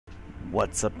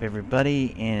What's up,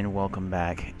 everybody, and welcome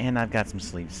back. And I've got some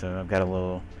sleep, so I've got a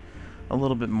little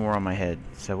bit more on my head.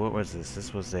 So what was this?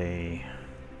 This was a...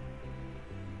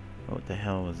 What the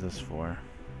hell was this for?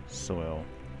 Soil.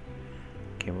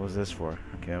 Okay, what was this for?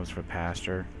 Okay, that was for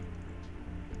pasture.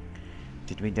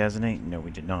 Did we designate? No,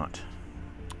 we did not.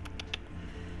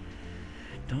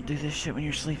 Don't do this shit when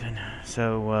you're sleeping.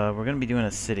 So we're gonna be doing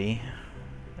a city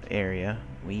area.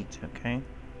 Wheat, okay.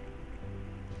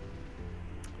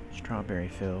 Strawberry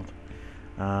field.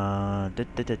 What do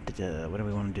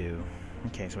we want to do?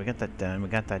 Okay, so we got that done. We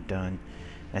got that done.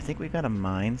 I think we got a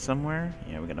mine somewhere.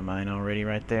 Yeah, we got a mine already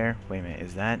right there. Wait a minute,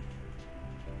 is that?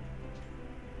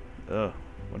 Ugh,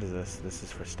 what is this? This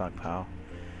is for stockpile.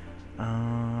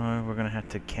 We're gonna have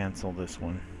to cancel this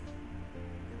one.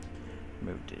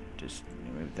 Moved it. Just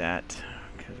move that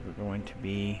because we're going to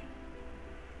be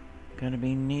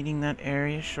needing that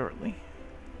area shortly.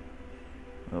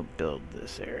 We'll build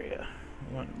this area.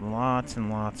 We want lots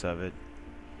and lots of it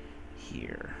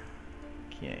here.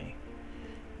 Okay.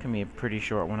 Gonna be a pretty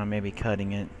short one. I may be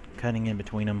cutting in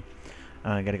between them.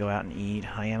 I gotta go out and eat.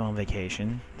 I am on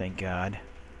vacation. Thank God.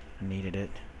 I needed it.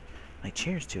 My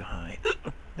chair's too high.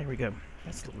 There we go.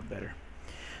 That's a little bit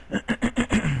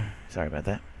better. Sorry about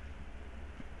that.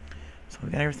 So we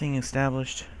got everything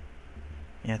established.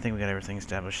 Yeah, I think we got everything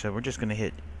established. So we're just gonna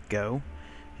hit go.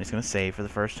 It's going to save for the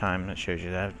first time, and it shows you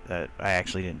that I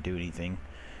actually didn't do anything.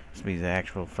 This will be the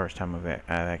actual first time I've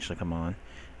actually come on.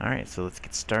 Alright, so let's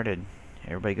get started.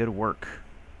 Everybody go to work.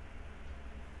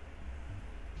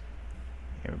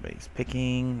 Everybody's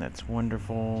picking. That's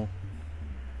wonderful.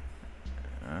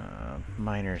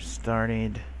 Miners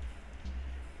started.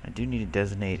 I do need to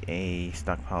designate a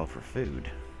stockpile for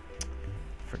food.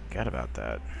 Forgot about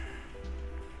that.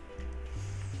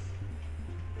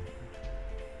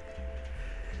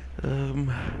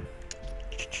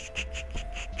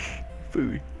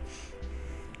 Food.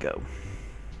 Go.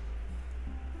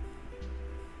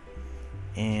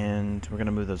 And we're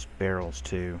gonna move those barrels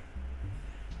too.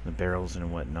 The barrels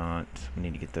and whatnot. We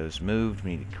need to get those moved.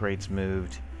 We need the crates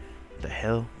moved. What the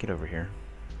hell? Get over here.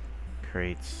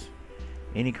 Crates.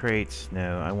 Any crates?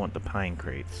 No, I want the pine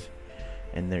crates.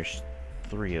 And there's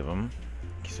 3 of them.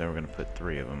 So we're gonna put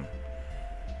 3 of them.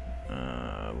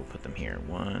 We'll put them here.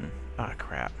 1. Ah,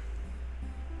 crap.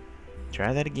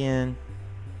 Try that again.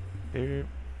 Bird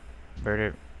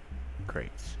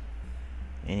crates.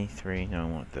 Any 3? No, I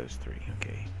want those 3.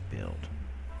 Okay, build.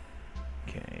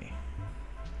 Okay.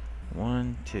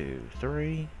 1, 2,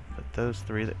 3. Put those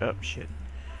 3 there. Oh, shit.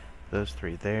 Those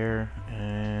 3 there.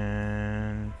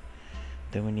 And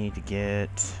then we need to get...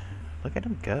 Look at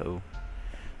them go.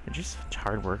 They're just such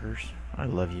hard workers. I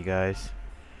love you guys.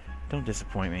 Don't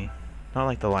disappoint me. Not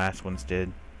like the last ones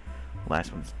did.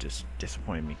 Last one's just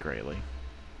disappointed me greatly.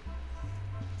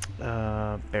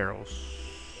 Barrels.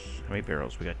 How many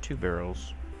barrels? We got 2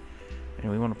 barrels.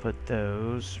 And we want to put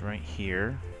those right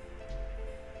here.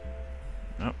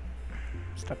 Oh,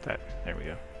 stop that. There we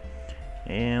go.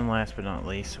 And last but not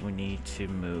least, we need to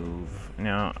move.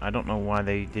 Now, I don't know why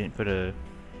they didn't put an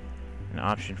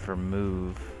option for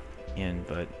move in,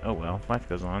 but oh well, life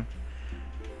goes on.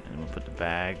 And we'll put the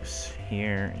bags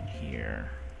here and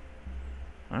here.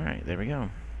 Alright, there we go.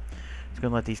 Let's go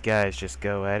let these guys just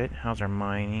go at it. How's our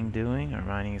mining doing? Our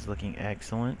mining is looking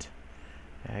excellent.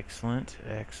 Excellent,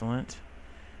 excellent.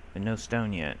 But no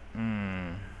stone yet.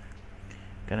 Gonna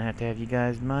have to have you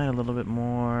guys mine a little bit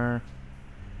more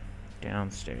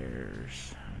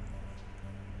downstairs.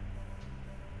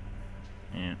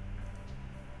 Yeah.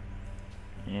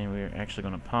 And we're actually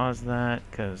gonna pause that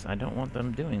because I don't want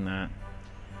them doing that.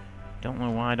 Don't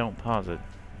know why I don't pause it.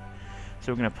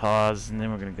 So we're going to pause, and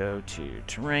then we're going to go to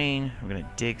terrain. We're going to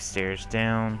dig stairs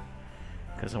down,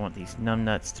 because I want these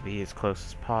numbnuts to be as close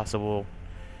as possible.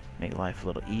 Make life a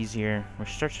little easier. We are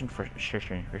searching for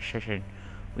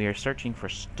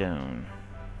stone.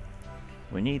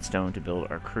 We need stone to build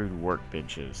our crude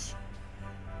workbenches.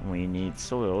 We need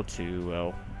soil to,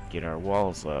 well, get our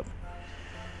walls up.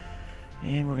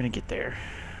 And we're going to get there.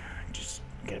 Just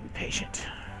gotta be patient.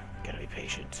 Gotta be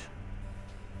patient.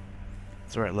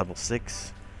 So we're at level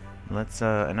 6. Let's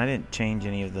and I didn't change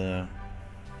any of the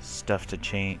stuff to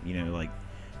change, you know, like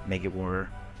make it more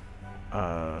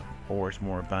ores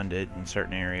more abundant in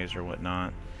certain areas or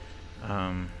whatnot.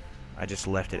 I just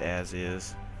left it as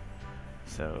is.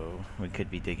 So we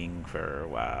could be digging for a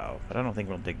while, but I don't think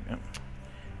we'll dig. I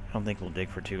don't think we'll dig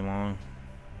for too long.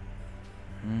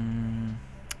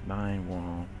 Mine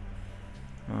wall.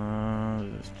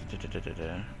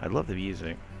 I love the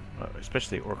music.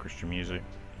 Especially orchestra music.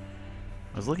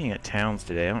 I was looking at towns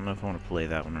today. I don't know if I want to play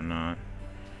that one or not.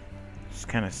 Just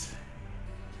kind of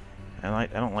I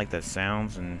don't like the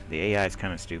sounds, and the AI is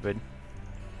kind of stupid.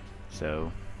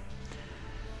 So,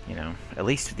 you know, at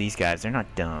least these guys, they're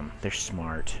not dumb. They're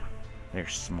smart. They're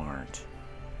smart.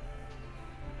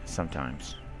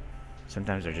 Sometimes.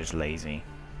 Sometimes they're just lazy.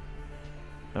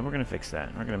 But we're gonna fix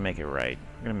that. We're gonna make it right.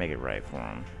 We're gonna make it right for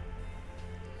them.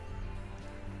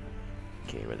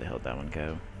 Okay, where the hell did that one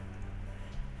go?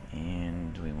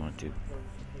 And we want to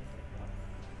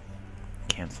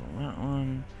cancel that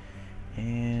one.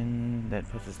 And that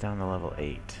puts us down to level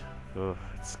 8. Oh,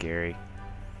 it's scary.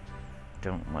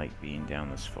 Don't like being down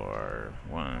this far.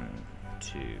 1,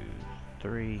 2,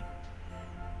 3.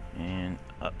 And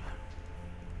up.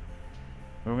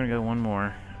 We're gonna go one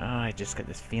more. Oh, I just got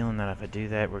this feeling that if I do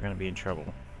that, we're gonna be in trouble.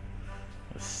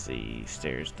 Let's see.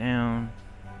 Stairs down.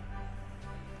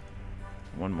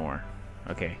 One more.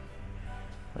 Okay.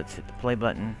 Let's hit the play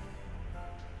button.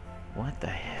 What the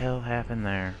hell happened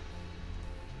there?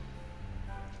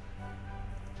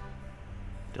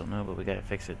 Don't know, but we gotta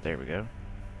fix it. There we go.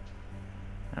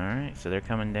 Alright, so they're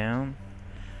coming down.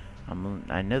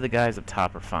 I know the guys up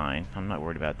top are fine. I'm not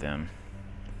worried about them.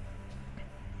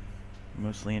 I'm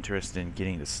mostly interested in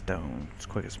getting the stone as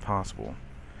quick as possible.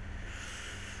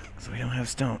 So we don't have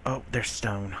stone. Oh, there's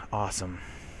stone. Awesome.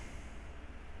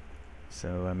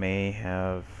 So I may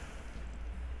have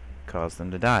caused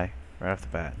them to die right off the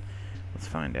bat. Let's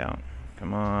find out.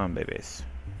 Come on, babies.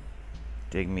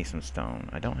 Dig me some stone.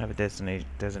 I don't have a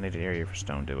designated area for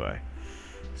stone, do I?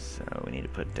 So we need to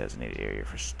put a designated area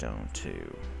for stone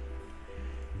too.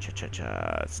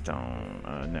 Cha-cha-cha. Stone.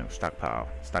 No, stockpile.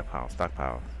 Stockpile.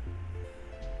 Stockpile.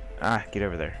 Ah, get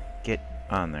over there. Get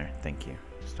on there. Thank you.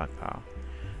 Stockpile.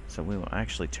 So we will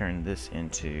actually turn this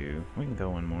into... We can go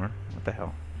one more. What the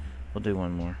hell? We'll do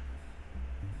one more.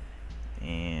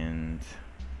 And...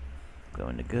 Go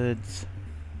into goods.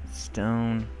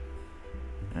 Stone.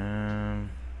 And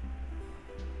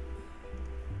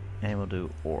we'll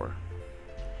do ore.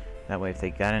 That way if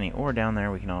they got any ore down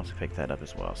there, we can also pick that up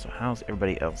as well. So how's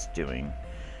everybody else doing?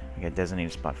 We got a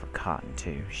designated spot for cotton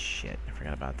too. Shit, I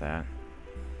forgot about that.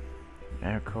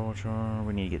 Agriculture,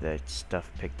 we need to get that stuff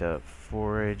picked up.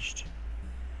 Foraged.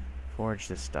 Forage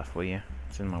this stuff, will you?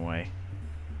 It's in my way.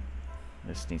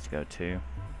 This needs to go too.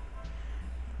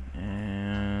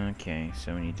 Okay,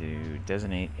 so we need to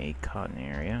designate a cotton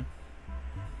area.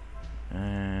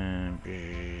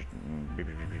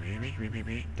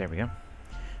 There we go.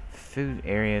 Food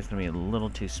area is going to be a little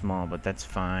too small, but that's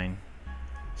fine.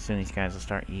 Soon these guys will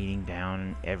start eating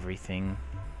down everything.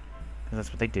 Because that's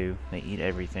what they do. They eat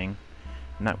everything.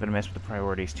 I'm not going to mess with the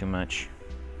priorities too much.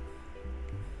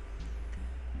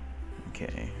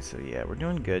 Okay, so yeah, we're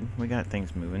doing good. We got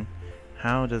things moving.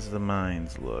 How does the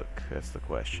mines look? That's the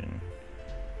question.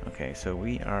 Okay, so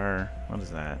we are... What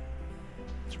is that?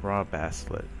 It's raw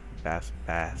basalt.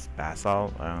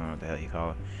 Basalt? I don't know what the hell you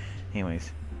call it.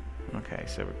 Anyways. Okay,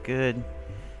 so we're good.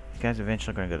 These guys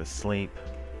eventually are going to go to sleep.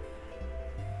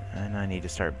 And I need to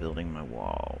start building my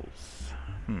walls.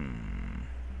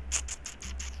 Let's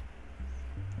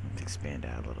expand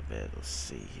out a little bit. Let's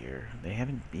see here. They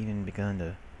haven't even begun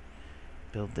to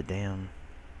build the damn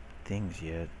things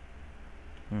yet.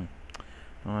 Well,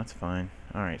 that's fine.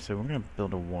 Alright, so we're going to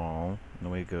build a wall. And the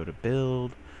way we go to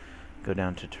build, go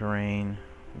down to terrain,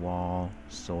 wall,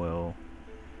 soil.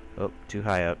 Oh, too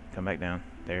high up. Come back down.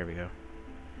 There we go.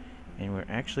 And we're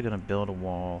actually going to build a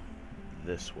wall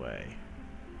this way.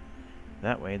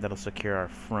 That way, that'll secure our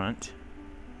front.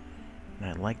 And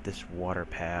I like this water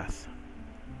path.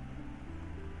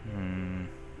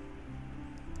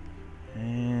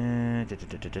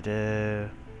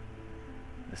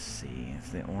 Let's see. It's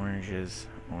the oranges.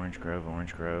 Orange Grove,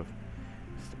 Orange Grove.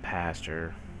 It's the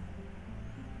pasture.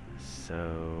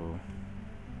 So...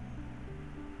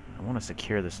 I want to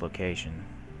secure this location.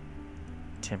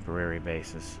 Temporary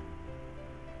basis.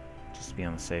 Just to be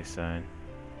on the safe side.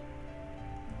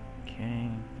 Okay,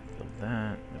 build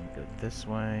that. Then we go this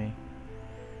way.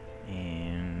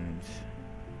 And...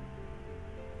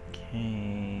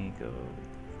 Okay, go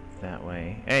that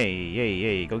way.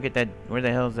 Hey, go get that. Where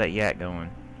the hell is that yak going?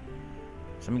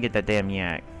 Somebody get that damn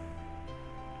yak.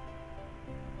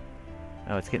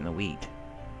 Oh, it's getting the wheat.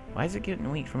 Why is it getting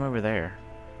wheat from over there?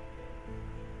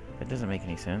 That doesn't make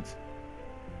any sense.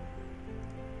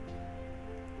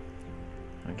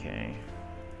 Okay.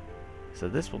 So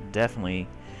this will definitely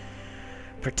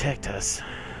protect us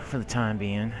for the time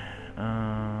being.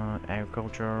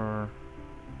 Agriculture.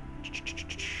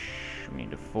 We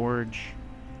need to forage.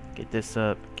 Get this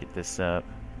up. Get this up.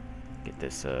 Get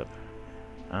this up.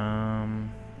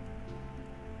 And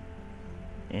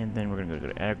then we're going to go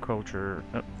to agriculture.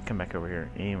 Oh, come back over here.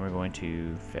 And we're going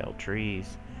to fell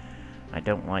trees. I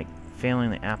don't like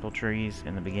failing the apple trees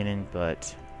in the beginning,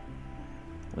 but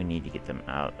we need to get them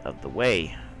out of the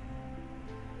way.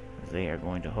 They are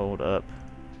going to hold up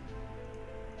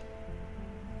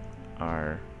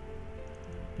our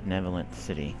benevolent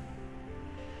city.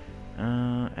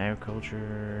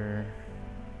 Agriculture.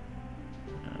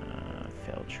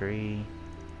 Fell tree.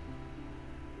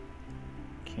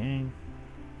 Okay.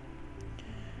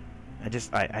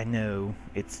 I know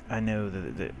it's, I know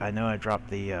that I know I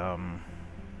dropped the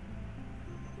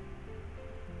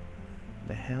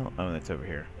hell? Oh, that's over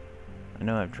here. I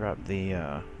know I've dropped the,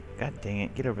 god dang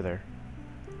it, get over there.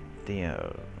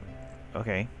 The,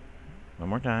 okay. One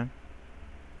more time.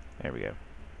 There we go.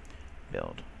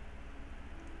 Build.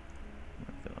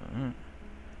 And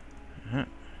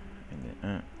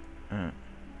then,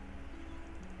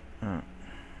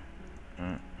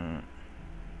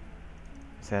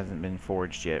 this hasn't been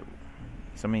forged yet.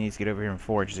 Somebody needs to get over here and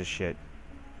forge this shit.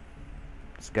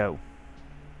 Let's go.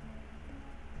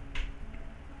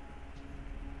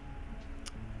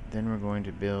 Then we're going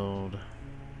to build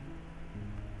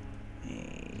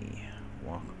a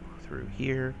walk through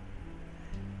here.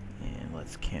 And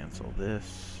let's cancel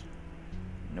this.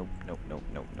 Nope, nope, nope,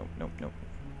 nope, nope, nope, nope.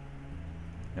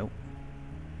 Nope.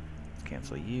 Let's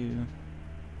cancel you.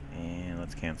 And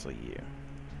let's cancel you.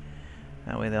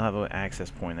 That way they'll have an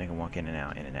access point. They can walk in and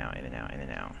out, in and out, in and out, in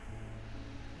and out.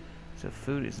 So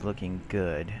food is looking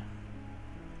good.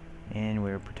 And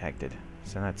we're protected.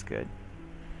 So that's good.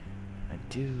 I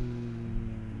do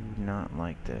not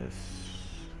like this.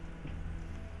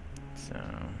 So